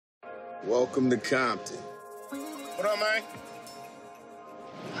Welcome to Compton. What up, man?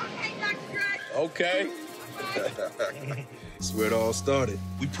 Okay. That's where it all started.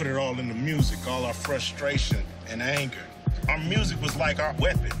 We put it all in the music, all our frustration and anger. Our music was like our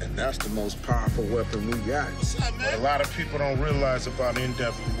weapon. And that's the most powerful weapon we got. What's up, man? What a lot of people don't realize about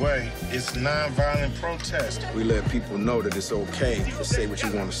N.W.A. is nonviolent protest. We let people know that it's okay to say what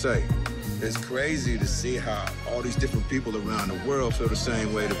you want to say. It's crazy to see how all these different people around the world feel the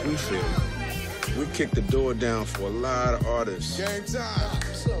same way that we feel. We kicked the door down for a lot of artists. Game time.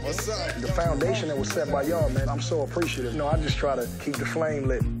 What's up? The foundation that was set by y'all, man, I'm so appreciative. You know, I just try to keep the flame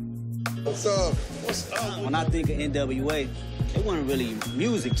lit. What's up? What's up? When I think of N.W.A, it wasn't really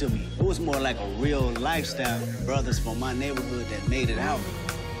music to me. It was more like a real lifestyle. Brothers from my neighborhood that made it out.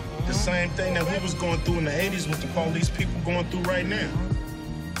 The same thing that we was going through in the 80s with the police people going through right now.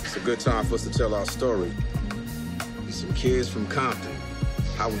 It's a good time for us to tell our story. There's some kids from Compton,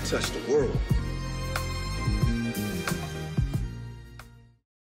 how we touched the world.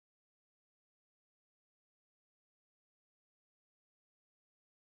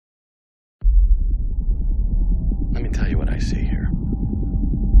 Let me tell you what I see here.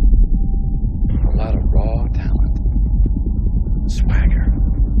 A lot of raw talent, swagger,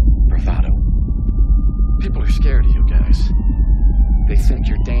 bravado. People are scared of you guys. They think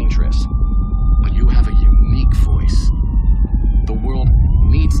you're dangerous, but you have a unique voice. The world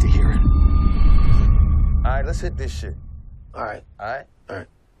needs to hear it. All right, let's hit this shit. All right. All right? All right.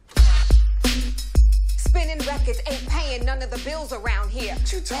 Spinning records ain't paying none of the bills around here.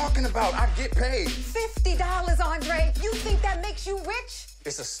 What you talking about? I get paid. $50, Andre. You think that makes you rich?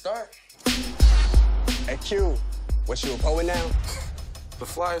 It's a start. Hey, Q, what, you a poet now? The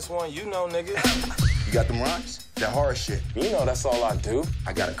flyest one you know, nigga. You got them rhymes? That hard shit. You know that's all I do.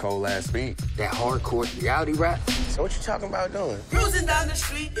 I got a cold ass beat. That hardcore reality rap. So what you talking about doing? Cruising down the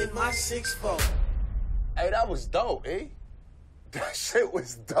street in my 6'4". Hey, that was dope, eh? That shit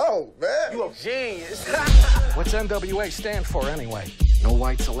was dope, man. You a genius. What's N.W.A. stand for anyway? No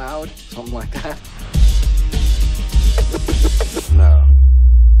whites allowed? Something like that? No.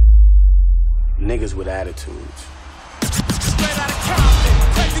 Niggas with attitudes. Straight out of Compton,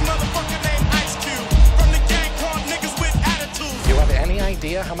 crazy motherfucker named Ice Cube. From the gang called niggas with attitudes. You have any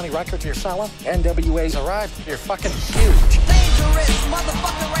idea how many records you're selling? N.W.A.'s arrived. You're fucking huge. Dangerous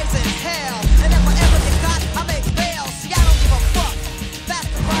motherfucker raising hell. And if I ever get caught, I make bail. See, I don't give a fuck. That's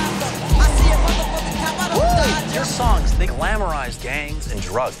the problem. I see a motherfucking cop, I don't dodge. Your songs, they glamorize gangs and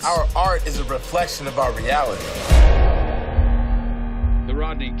drugs. Our art is a reflection of our reality. The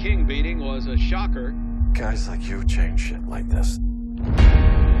Rodney King beating was a shocker. Guys like you change shit like this.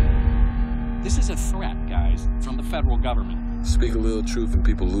 This is a threat, guys, from the federal government. Speak a little truth and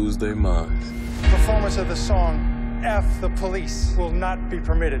people lose their minds. Performance of the song, F the Police, will not be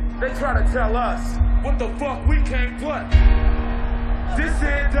permitted. They try to tell us what the fuck we can't play. This is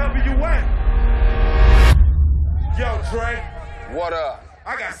N.W.A. Yo, Dre. What up?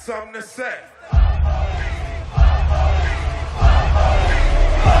 I got something to say.